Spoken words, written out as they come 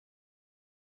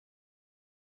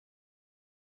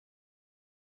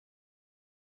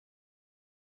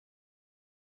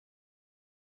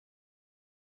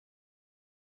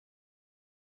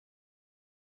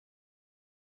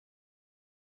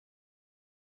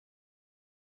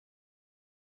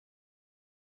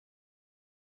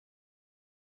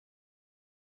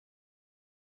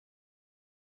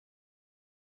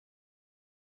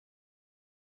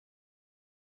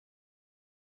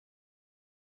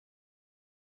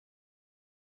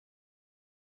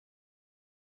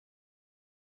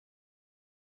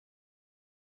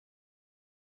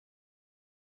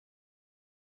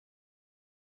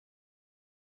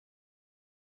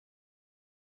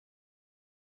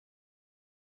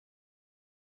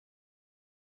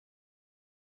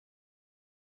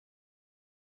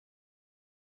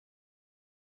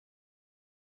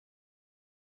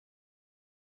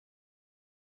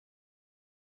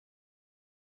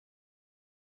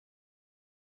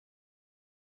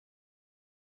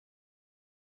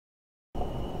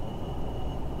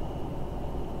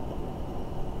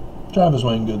Travis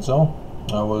Wayne Goodsell.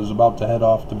 I was about to head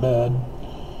off to bed,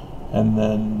 and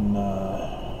then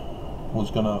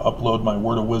was going to upload my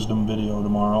Word of Wisdom video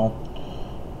tomorrow.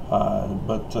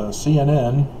 But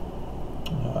CNN,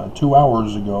 2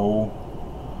 hours ago,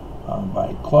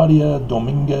 by Claudia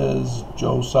Dominguez,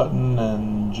 Joe Sutton,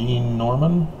 and Gene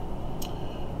Norman,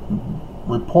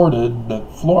 reported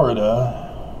that Florida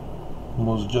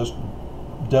was just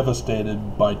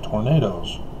devastated by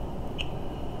tornadoes.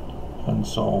 And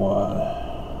so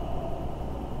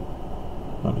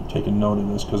let me take a note of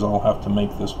this, because I'll have to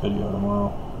make this video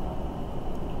tomorrow.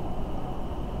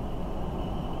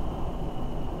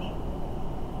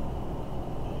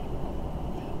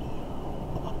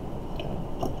 Okay.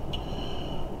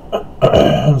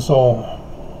 And so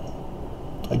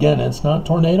again, it's not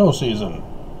tornado season,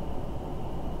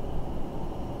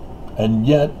 and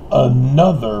yet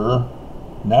another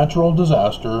natural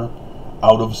disaster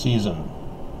out of season,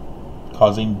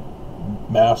 causing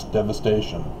mass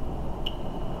devastation.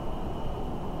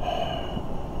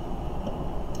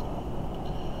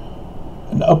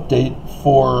 An update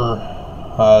for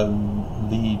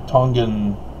the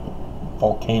Tongan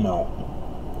volcano.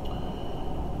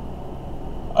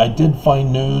 I did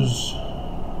find news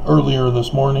earlier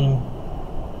this morning.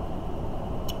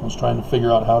 I was trying to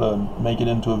figure out how to make it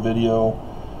into a video.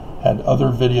 Had other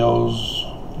videos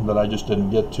that I just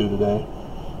didn't get to today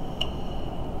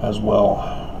as well.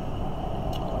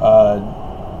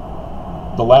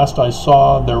 The last I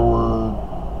saw, there were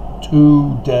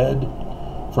 2 dead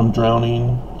from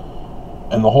drowning,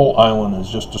 and the whole island is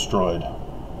just destroyed.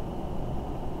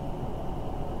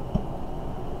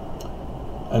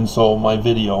 And so my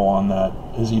video on that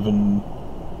is even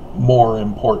more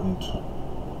important,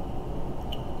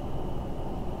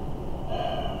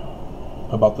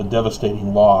 about the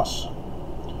devastating loss,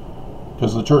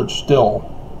 because the church still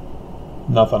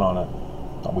nothing on it.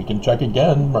 We can check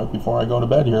again right before I go to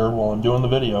bed here while I'm doing the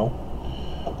video.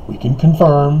 We can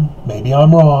confirm. Maybe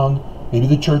I'm wrong. Maybe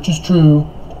the church is true.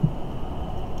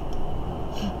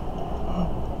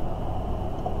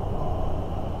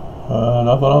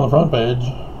 Nothing on the front page.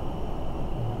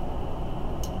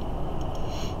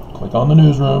 Click on the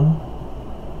newsroom.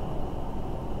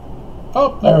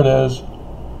 Oh, there it is.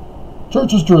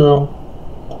 Church is true.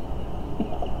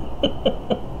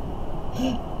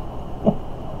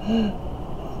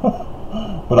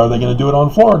 But are they going to do it on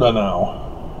Florida now?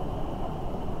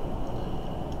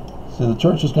 See, the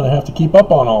church is going to have to keep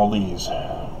up on all these.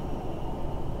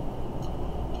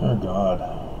 Dear God.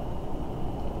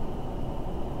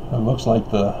 It looks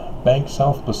like the Bank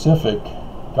South Pacific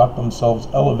got themselves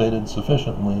elevated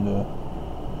sufficiently to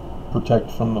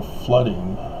protect from the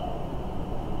flooding.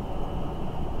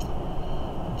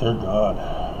 Dear God.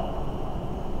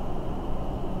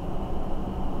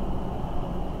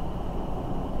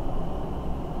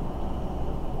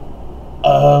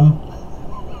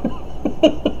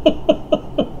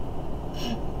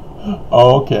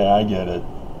 Okay, I get it.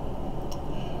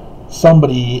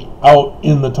 Somebody out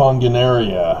in the Tongan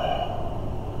area,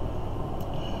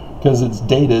 because it's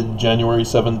dated January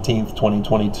 17th,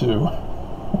 2022.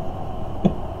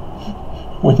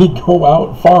 When you go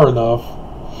out far enough,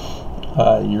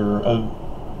 you're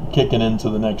kicking into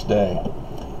the next day.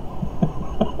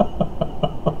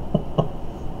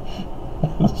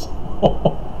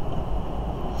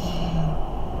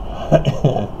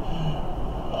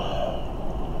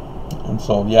 And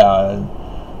so, yeah,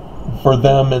 for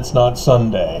them it's not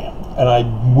Sunday, and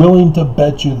I'm willing to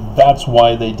bet you that's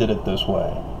why they did it this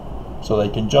way, so they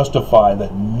can justify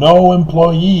that no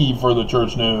employee for the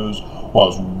Church News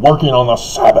was working on the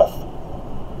Sabbath.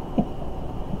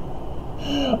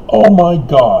 Oh my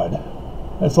God,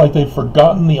 it's like they've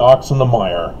forgotten the ox in the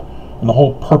mire and the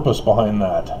whole purpose behind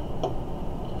that.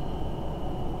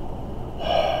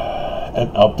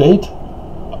 An update?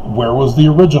 Where was the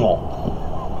original?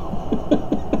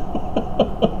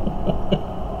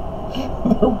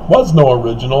 There was no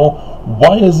original.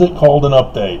 Why is it called an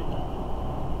update?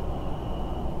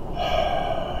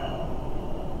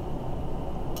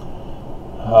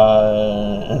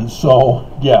 And so,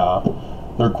 yeah,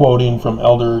 they're quoting from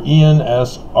Elder Ian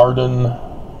S. Arden,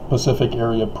 Pacific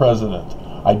Area President.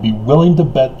 I'd be willing to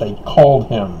bet they called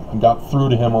him and got through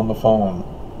to him on the phone.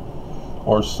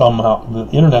 Or somehow, the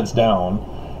internet's down.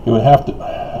 It would have to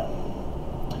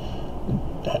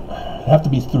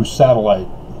be through satellite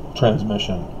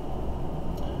transmission.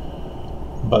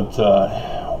 But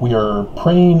we are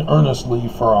praying earnestly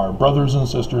for our brothers and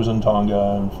sisters in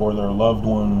Tonga and for their loved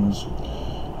ones.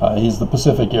 He's the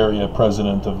Pacific Area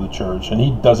President of the church, and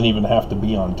he doesn't even have to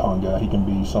be on Tonga. He can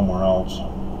be somewhere else.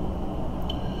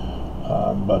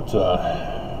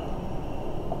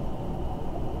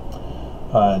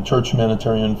 Church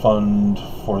Humanitarian Fund,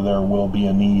 for there will be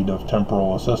a need of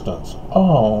temporal assistance.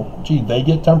 Oh, gee, they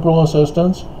get temporal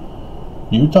assistance?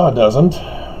 Utah doesn't.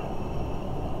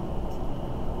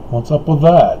 What's up with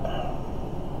that?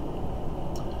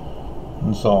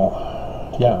 And so,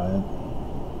 yeah,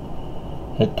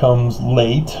 it comes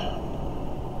late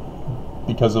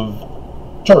because of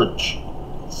church,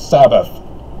 Sabbath.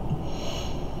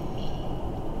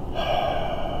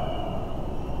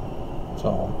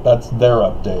 So that's their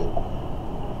update.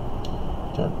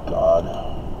 Dear God.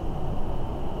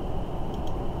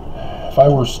 If I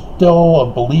were still a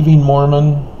believing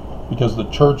Mormon, because the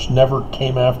church never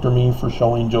came after me for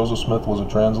showing Joseph Smith was a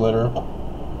translator,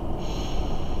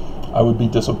 I would be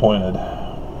disappointed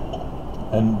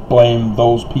and blame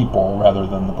those people rather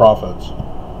than the prophets.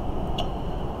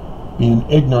 Being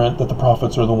ignorant that the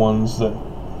prophets are the ones that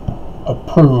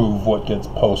approve what gets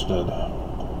posted.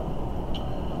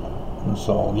 And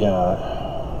so, yeah,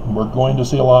 we're going to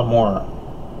see a lot more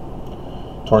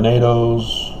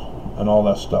tornadoes and all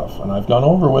that stuff. And I've gone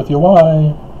over with you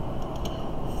why.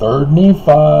 3rd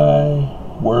Nephi,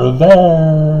 we're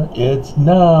there. It's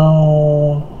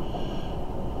now.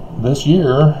 This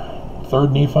year,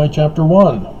 3rd Nephi chapter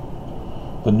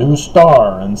 1. The new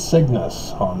star and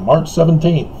Cygnus on March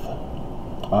 17th.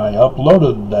 I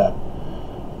uploaded that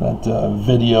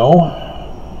video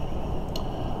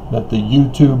that the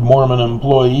YouTube Mormon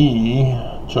employee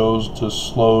chose to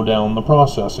slow down the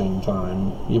processing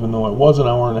time. Even though it was an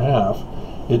hour and a half,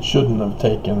 it shouldn't have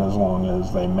taken as long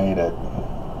as they made it.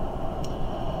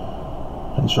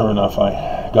 And sure enough,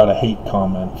 I got a hate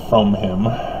comment from him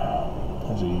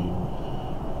as he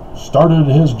started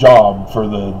his job for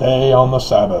the day on the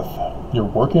Sabbath. You're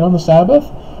working on the Sabbath?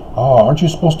 Oh, aren't you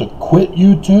supposed to quit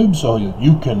YouTube so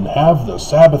you can have the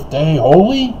Sabbath day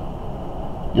holy?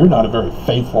 You're not a very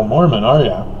faithful Mormon, are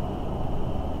you?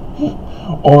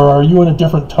 Or are you in a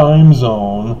different time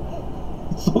zone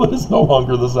so that it's no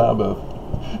longer the Sabbath?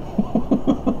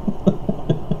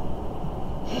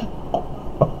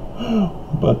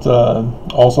 But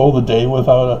also the day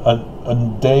without a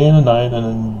day and a night, and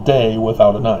a day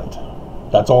without a night.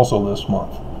 That's also this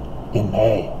month, in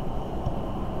May.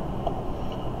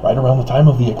 Right around the time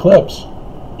of the eclipse,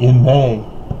 in May.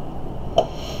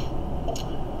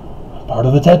 Part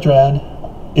of the tetrad,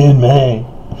 in May.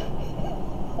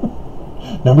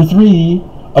 Number 3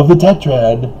 of the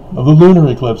tetrad of the lunar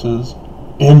eclipses,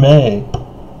 in May.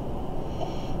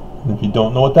 And if you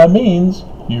don't know what that means,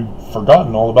 you've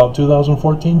forgotten all about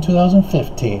 2014,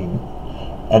 2015.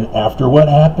 And after what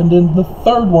happened in the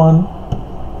 3rd one,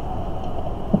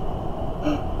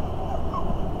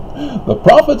 the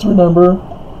prophets remember.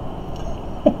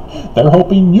 They're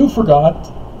hoping you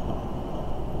forgot.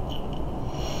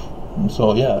 And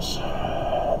so, yes.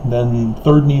 Then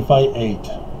 3rd Nephi 8.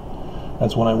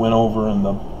 That's when I went over in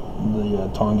the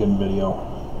Tongan video.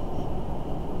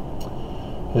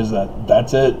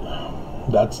 That's it.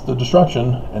 That's the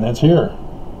destruction, and it's here.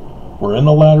 We're in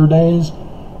the latter days.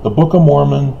 The Book of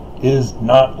Mormon is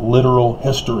not literal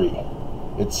history.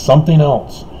 It's something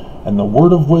else. And the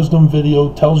Word of Wisdom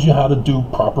video tells you how to do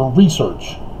proper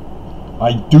research.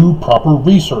 I do proper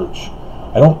research.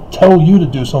 I don't tell you to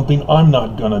do something I'm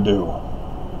not going to do.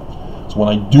 So when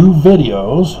I do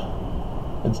videos,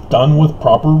 it's done with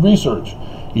proper research.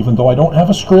 Even though I don't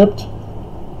have a script,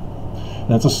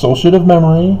 and it's associative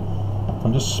memory,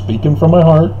 I'm just speaking from my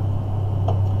heart.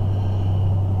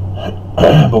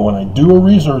 But when I do a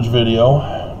research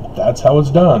video, that's how it's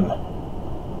done.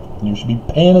 You should be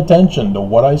paying attention to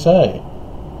what I say,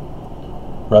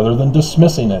 rather than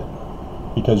dismissing it,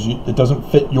 because it doesn't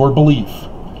fit your belief,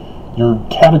 your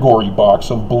category box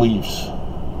of beliefs.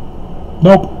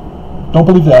 Nope, don't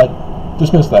believe that,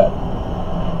 dismiss that.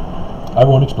 I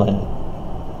won't explain it.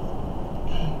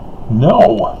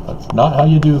 No, that's not how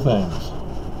you do things.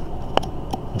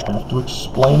 You have to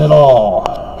explain it all.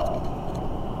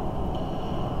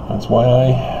 That's why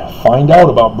I find out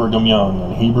about Brigham Young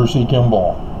and Heber C.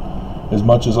 Kimball, as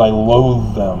much as I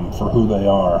loathe them for who they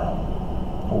are,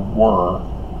 or were,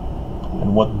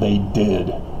 and what they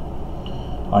did.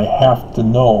 I have to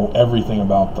know everything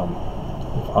about them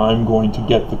if I'm going to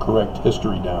get the correct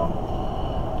history down.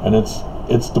 And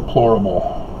it's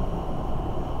deplorable.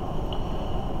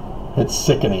 It's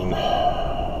sickening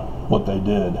what they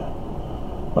did.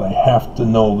 But I have to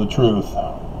know the truth.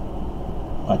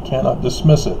 I cannot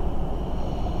dismiss it.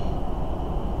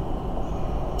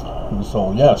 And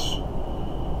so, yes,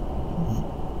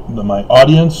 my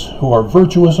audience who are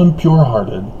virtuous and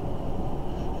pure-hearted,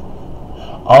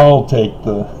 I'll take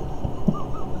the...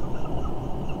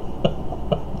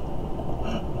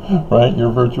 Right?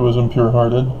 You're virtuous and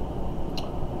pure-hearted?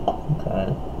 Okay.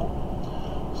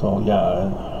 So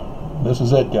yeah, this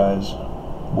is it, guys.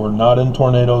 We're not in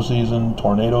tornado season.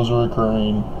 Tornadoes are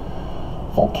occurring.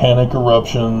 Volcanic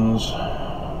eruptions,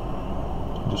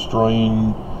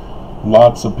 destroying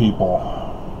lots of people.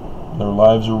 Their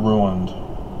lives are ruined.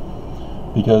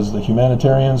 Because the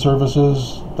humanitarian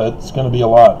services, that's going to be a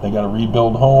lot. They got to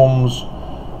rebuild homes.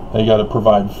 They got to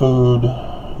provide food,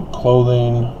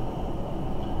 clothing,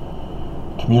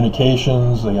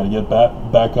 communications. They got to get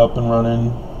back up and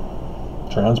running.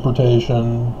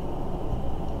 Transportation.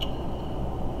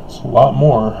 It's a lot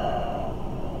more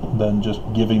than just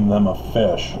giving them a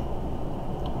fish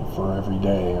for every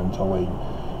day until they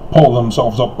pull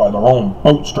themselves up by their own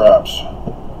bootstraps.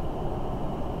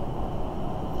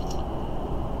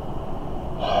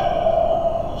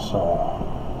 So,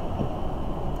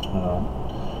 you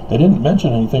know, they didn't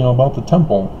mention anything about the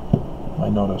temple, I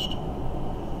noticed.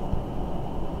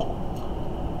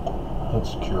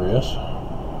 That's curious.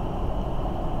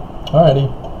 Alrighty.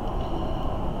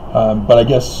 But I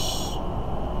guess,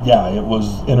 yeah, it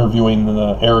was interviewing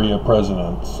the area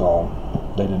president, so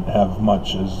they didn't have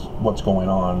much as what's going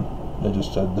on. They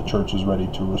just said the church is ready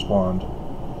to respond.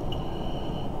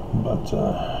 But,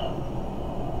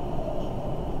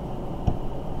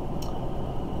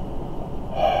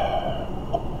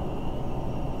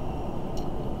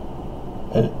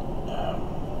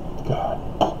 God.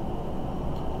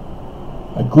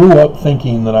 I grew up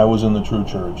thinking that I was in the true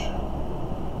church.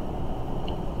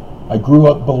 I grew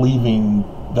up believing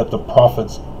that the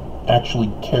prophets actually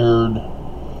cared,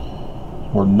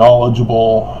 were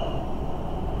knowledgeable,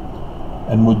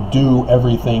 and would do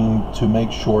everything to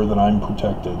make sure that I'm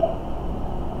protected.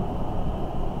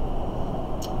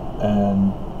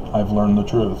 And I've learned the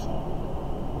truth.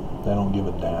 They don't give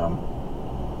a damn.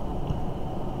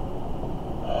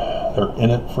 They're in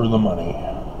it for the money.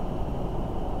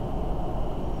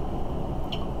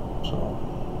 So,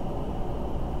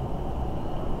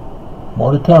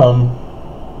 more to come.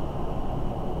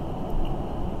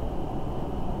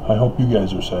 I hope you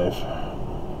guys are safe.